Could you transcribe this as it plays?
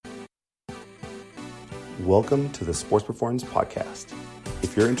Welcome to the Sports Performance Podcast.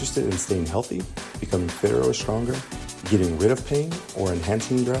 If you're interested in staying healthy, becoming fitter or stronger, getting rid of pain, or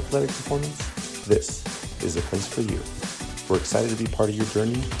enhancing your athletic performance, this is the place for you. We're excited to be part of your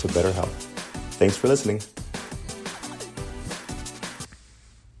journey to better health. Thanks for listening.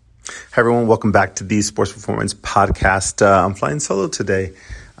 Hi, everyone. Welcome back to the Sports Performance Podcast. I'm flying solo today.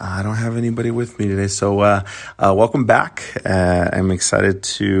 I don't have anybody with me today, so welcome back. I'm excited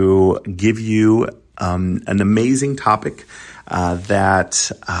to give you an amazing topic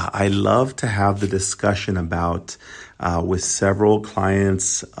that I love to have the discussion about with several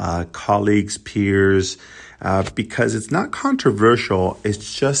clients, colleagues, peers, because it's not controversial.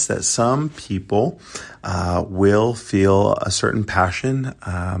 It's just that some people will feel a certain passion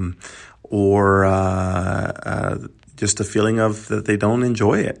or just a feeling of that they don't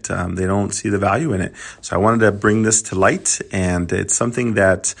enjoy it. They don't see the value in it. So I wanted to bring this to light, and it's something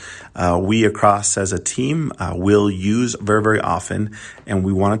that we across as a team will use very, very often, and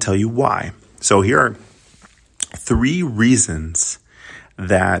we want to tell you why. So here are 3 reasons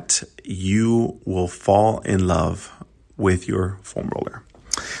that you will fall in love with your foam roller.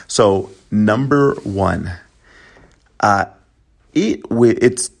 So number 1,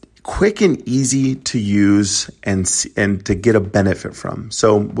 it's quick and easy to use and to get a benefit from.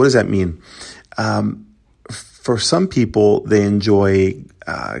 So what does that mean? For some people, they enjoy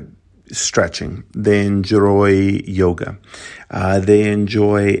stretching. They enjoy yoga. They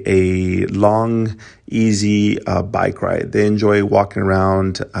enjoy a long, easy bike ride. They enjoy walking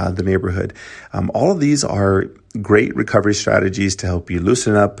around the neighborhood. All of these are great recovery strategies to help you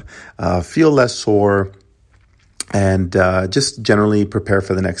loosen up, feel less sore, and just generally prepare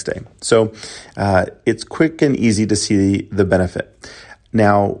for the next day. So it's quick and easy to see the benefit.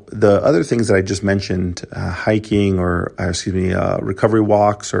 Now, the other things that I just mentioned, hiking or recovery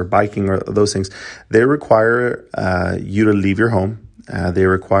walks or biking or those things, they require you to leave your home. They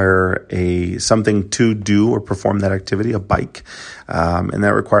require something to do or perform that activity, a bike, and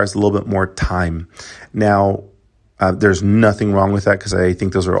that requires a little bit more time. Now, there's nothing wrong with that because I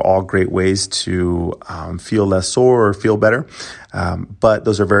think those are all great ways to feel less sore or feel better. But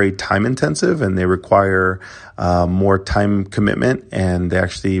those are very time intensive and they require more time commitment, and they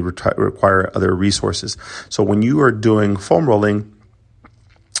actually require other resources. So when you are doing foam rolling,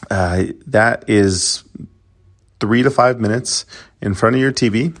 that is 3 to 5 minutes in front of your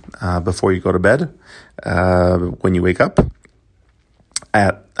TV before you go to bed, when you wake up,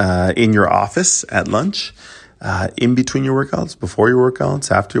 in your office at lunch, in between your workouts, before your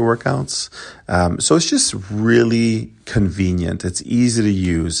workouts, after your workouts. So it's just really convenient. It's easy to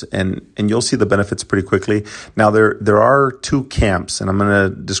use, and you'll see the benefits pretty quickly. Now, there are 2 camps, and I'm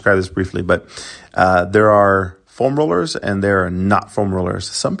going to describe this briefly, but there are foam rollers and there are not foam rollers.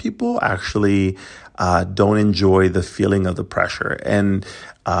 Some people actually don't enjoy the feeling of the pressure, and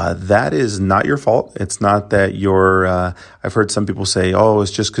that is not your fault. It's not that I've heard some people say, oh,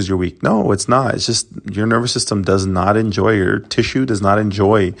 it's just because you're weak. No, it's not. It's just your nervous system does not enjoy, your tissue does not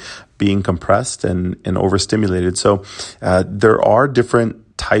enjoy being compressed and overstimulated. So there are different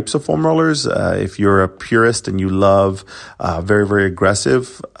types of foam rollers. If you're a purist and you love very, very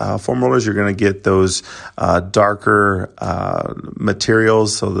aggressive foam rollers, you're going to get those darker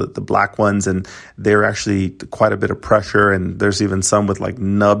materials, so the black ones, and they're actually quite a bit of pressure, and there's even some with like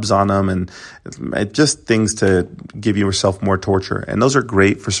nubs on them, and just things to give yourself more torture. And those are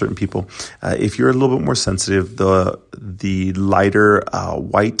great for certain people. If you're a little bit more sensitive, the lighter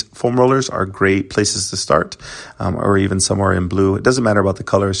white foam rollers are great places to start, or even somewhere in blue. It doesn't matter about the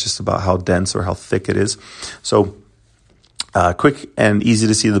color. It's just about how dense or how thick it is. So quick and easy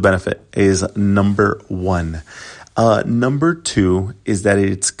to see the benefit is number 1. Number 2 is that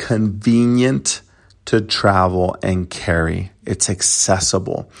it's convenient to travel and carry. It's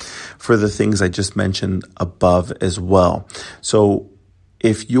accessible for the things I just mentioned above as well. So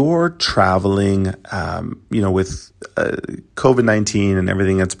if you're traveling, with COVID-19 and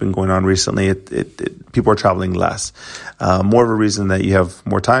everything that's been going on recently, people are traveling less. More of a reason that you have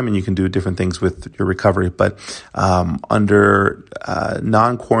more time and you can do different things with your recovery. But under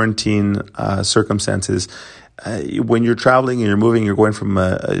non-quarantine circumstances, when you're traveling and you're moving, you're going from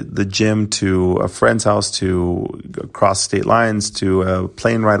the gym to a friend's house, to across state lines, to a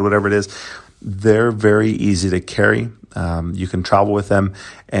plane ride, whatever it is, they're very easy to carry. You can travel with them.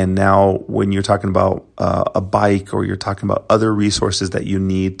 And now when you're talking about a bike, or you're talking about other resources that you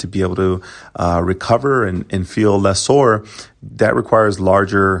need to be able to recover and feel less sore, that requires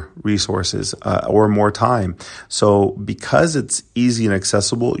larger resources or more time. So because it's easy and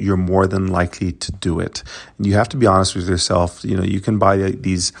accessible, you're more than likely to do it. And you have to be honest with yourself. You can buy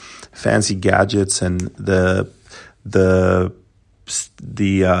these fancy gadgets and the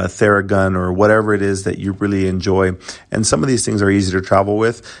Theragun or whatever it is that you really enjoy. And some of these things are easy to travel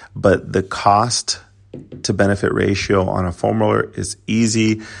with, but the cost to benefit ratio on a foam roller is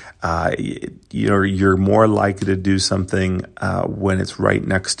easy. You're more likely to do something when it's right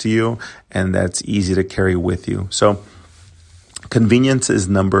next to you, and that's easy to carry with you. So convenience is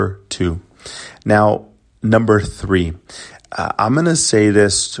number 2. Now, number 3. I'm going to say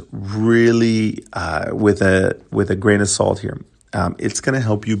this really with a grain of salt here. It's going to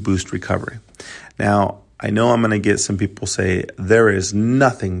help you boost recovery. Now, I know I'm going to get some people say there is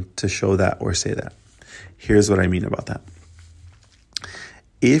nothing to show that or say that. Here's what I mean about that.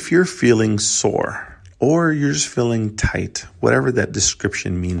 If you're feeling sore or you're just feeling tight, whatever that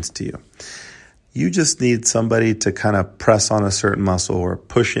description means to you, you just need somebody to kind of press on a certain muscle or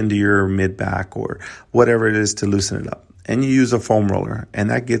push into your mid-back or whatever it is to loosen it up. And you use a foam roller, and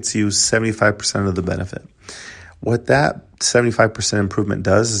that gets you 75% of the benefit. What that 75% improvement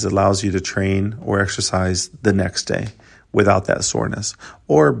does is it allows you to train or exercise the next day without that soreness,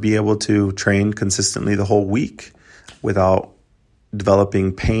 or be able to train consistently the whole week without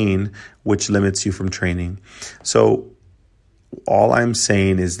developing pain, which limits you from training. So all I'm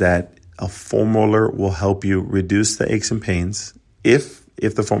saying is that a foam roller will help you reduce the aches and pains. If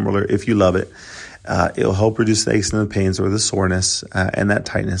the foam roller, if you love it, it'll help reduce the aches and the pains or the soreness and that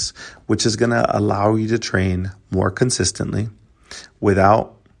tightness, which is going to allow you to train more consistently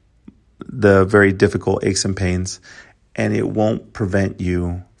without the very difficult aches and pains, and it won't prevent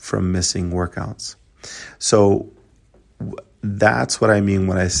you from missing workouts. So that's what I mean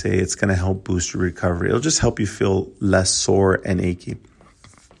when I say it's going to help boost your recovery. It'll just help you feel less sore and achy.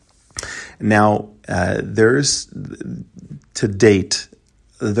 Now, to date,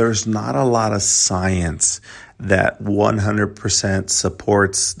 there's not a lot of science that 100%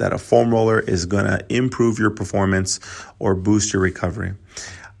 supports that a foam roller is going to improve your performance or boost your recovery.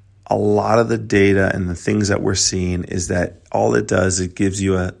 A lot of the data and the things that we're seeing is that all it does, it gives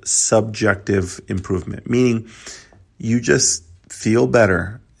you a subjective improvement, meaning you just feel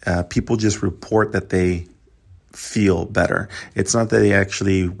better. People just report that they feel better. It's not that they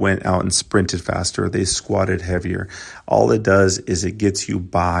actually went out and sprinted faster or they squatted heavier. All it does is it gets you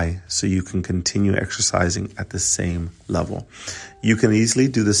by so you can continue exercising at the same level. You can easily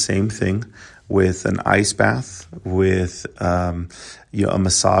do the same thing with an ice bath, with a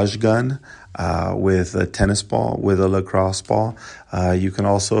massage gun, with a tennis ball, with a lacrosse ball. You can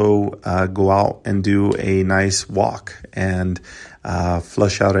also go out and do a nice walk and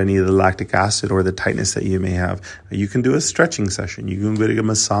flush out any of the lactic acid or the tightness that you may have. You can do a stretching session. You can do a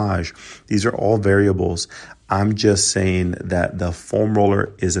massage. These are all variables. I'm just saying that the foam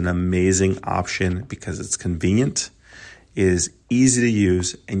roller is an amazing option because it's convenient, is easy to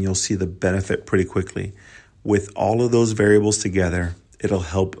use, and you'll see the benefit pretty quickly. With all of those variables together, it'll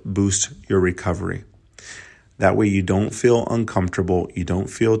help boost your recovery. That way you don't feel uncomfortable, you don't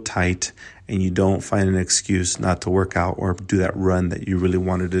feel tight, and you don't find an excuse not to work out or do that run that you really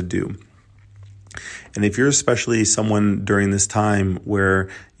wanted to do. And if you're especially someone during this time where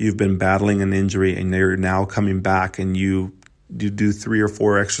you've been battling an injury and you're now coming back and you do 3 or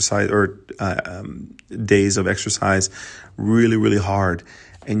 4 exercise or days of exercise really, really hard,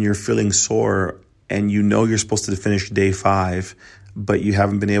 and you're feeling sore and you know you're supposed to finish day 5, but you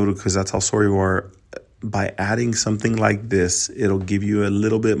haven't been able to because that's how sore you are, by adding something like this, it'll give you a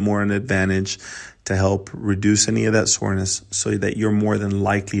little bit more an advantage to help reduce any of that soreness so that you're more than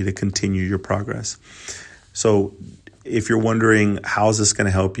likely to continue your progress. So if you're wondering, how is this going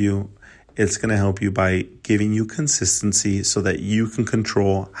to help you? It's going to help you by giving you consistency so that you can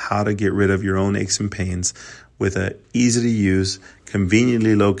control how to get rid of your own aches and pains with an easy to use,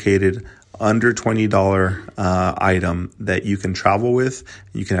 conveniently located, under $20 item that you can travel with,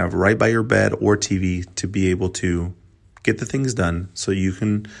 you can have right by your bed or TV to be able to get the things done so you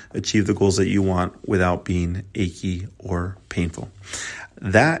can achieve the goals that you want without being achy or painful.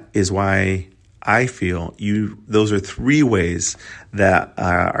 That is why I feel those are 3 ways that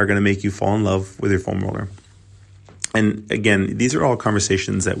are going to make you fall in love with your foam roller. And again, these are all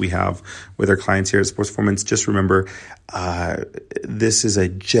conversations that we have with our clients here at Sports Performance. Just remember, this is a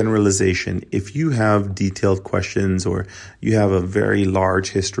generalization. If you have detailed questions or you have a very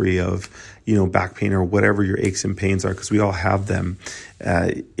large history of, back pain or whatever your aches and pains are, because we all have them,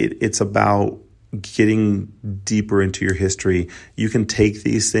 it's about getting deeper into your history. You can take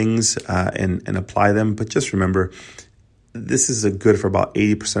these things and apply them, but just remember, this is good for about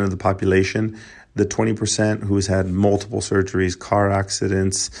 80% of the population. The 20% who's had multiple surgeries, car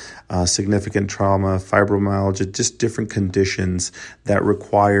accidents, significant trauma, fibromyalgia, just different conditions that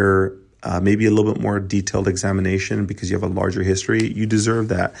require maybe a little bit more detailed examination because you have a larger history. You deserve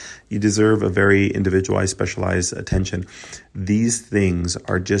that. You deserve a very individualized, specialized attention. These things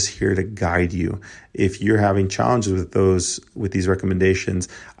are just here to guide you. If you're having challenges with these recommendations,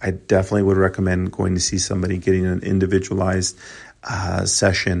 I definitely would recommend going to see somebody, getting an individualized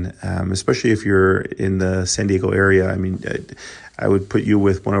session, especially if you're in the San Diego area. I mean, I would put you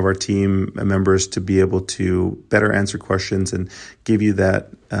with one of our team members to be able to better answer questions and give you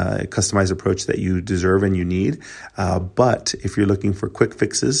that customized approach that you deserve and you need. But if you're looking for quick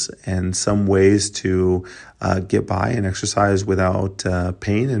fixes and some ways to get by and exercise without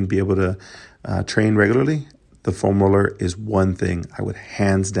pain and be able to train regularly, the foam roller is one thing I would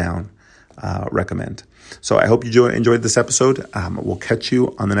hands down recommend. So I hope you enjoyed this episode. We'll catch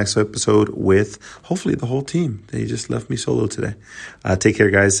you on the next episode with hopefully the whole team. They just left me solo today. Take care,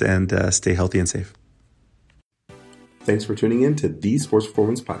 guys, and stay healthy and safe. Thanks for tuning in to the Sports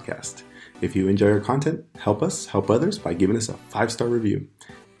Performance Podcast. If you enjoy our content, help us help others by giving us a 5-star review.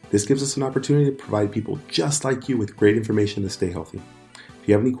 This gives us an opportunity to provide people just like you with great information to stay healthy. If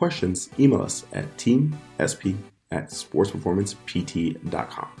you have any questions, email us at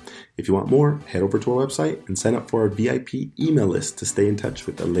teamsp@sportsperformancept.com. If you want more, head over to our website and sign up for our VIP email list to stay in touch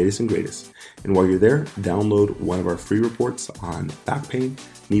with the latest and greatest. And while you're there, download one of our free reports on back pain,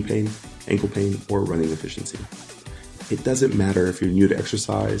 knee pain, ankle pain, or running efficiency. It doesn't matter if you're new to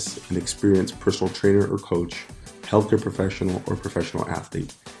exercise, an experienced personal trainer or coach, healthcare professional, or professional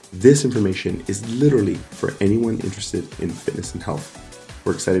athlete. This information is literally for anyone interested in fitness and health.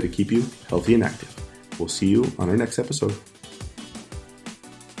 We're excited to keep you healthy and active. We'll see you on our next episode.